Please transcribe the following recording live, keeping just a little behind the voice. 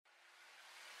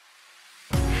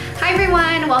Hi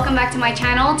everyone, welcome back to my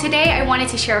channel. Today I wanted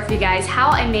to share with you guys how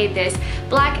I made this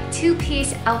black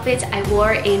two-piece outfit I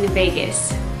wore in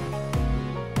Vegas.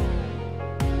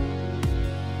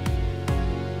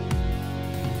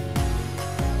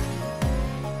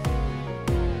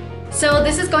 So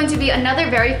this is going to be another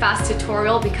very fast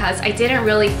tutorial because I didn't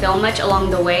really film much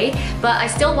along the way, but I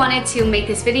still wanted to make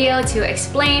this video to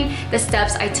explain the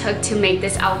steps I took to make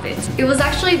this outfit. It was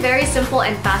actually very simple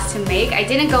and fast to make. I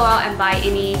didn't go out and buy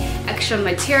any extra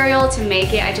material to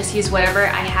make it. I just used whatever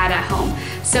I had at home.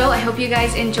 So I hope you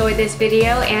guys enjoyed this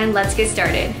video and let's get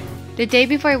started. The day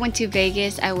before I went to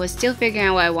Vegas, I was still figuring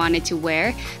out what I wanted to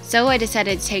wear, so I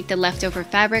decided to take the leftover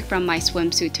fabric from my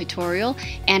swimsuit tutorial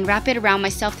and wrap it around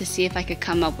myself to see if I could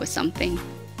come up with something.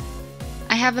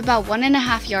 I have about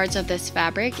 1.5 yards of this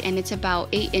fabric and it's about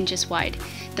 8 inches wide.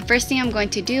 The first thing I'm going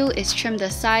to do is trim the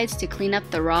sides to clean up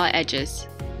the raw edges.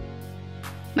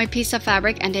 My piece of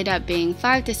fabric ended up being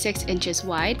 5 to 6 inches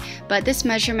wide, but this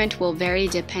measurement will vary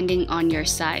depending on your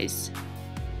size.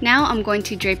 Now I'm going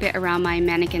to drape it around my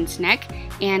mannequin's neck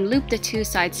and loop the two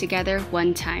sides together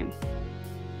one time.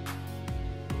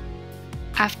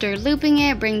 After looping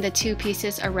it, bring the two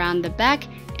pieces around the back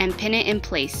and pin it in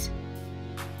place.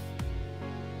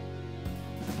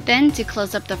 Then to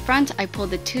close up the front, I pull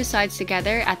the two sides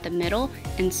together at the middle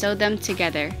and sew them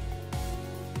together.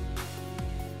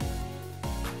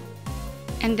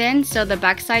 And then sew the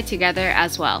back side together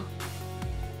as well.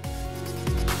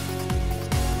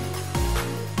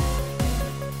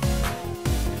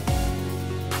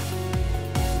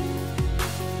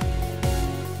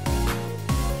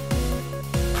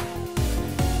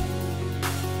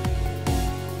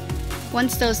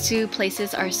 Once those two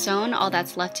places are sewn, all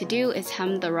that's left to do is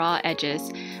hem the raw edges.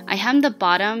 I hemmed the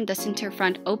bottom, the center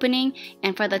front opening,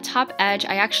 and for the top edge,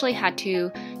 I actually had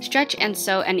to stretch and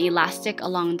sew an elastic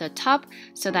along the top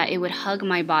so that it would hug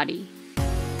my body.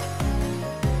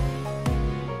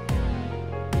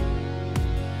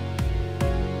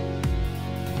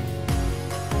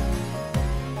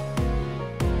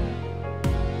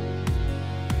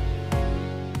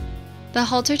 The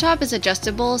halter top is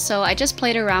adjustable, so I just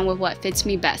played around with what fits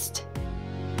me best.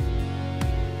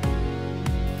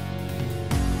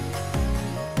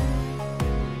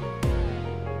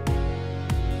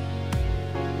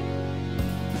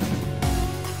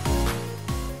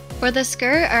 For the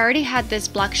skirt, I already had this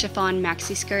black chiffon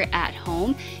maxi skirt at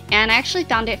home, and I actually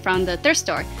found it from the thrift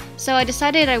store, so I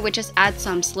decided I would just add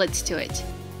some slits to it.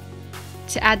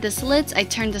 To add the slits, I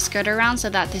turned the skirt around so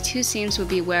that the two seams would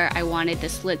be where I wanted the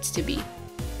slits to be.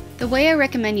 The way I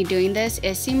recommend you doing this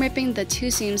is seam ripping the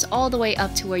two seams all the way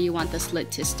up to where you want the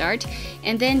slit to start,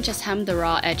 and then just hem the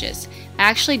raw edges. I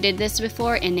actually did this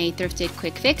before in a thrifted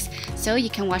quick fix, so you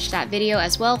can watch that video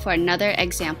as well for another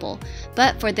example.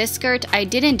 But for this skirt, I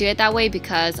didn't do it that way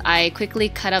because I quickly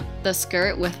cut up the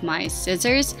skirt with my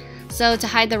scissors. So to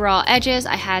hide the raw edges,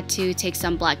 I had to take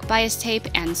some black bias tape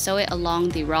and sew it along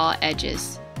the raw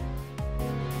edges.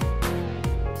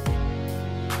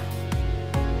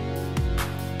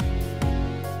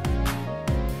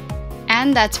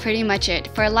 And that's pretty much it.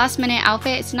 For a last minute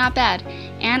outfit, it's not bad,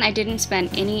 and I didn't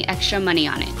spend any extra money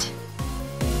on it.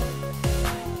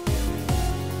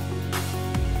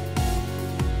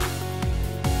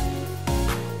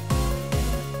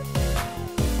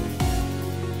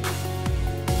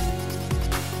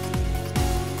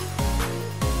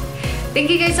 Thank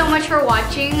you guys so much for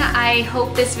watching. I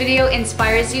hope this video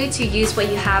inspires you to use what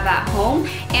you have at home.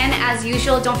 And as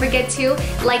usual, don't forget to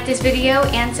like this video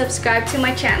and subscribe to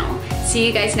my channel. See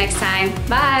you guys next time.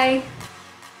 Bye!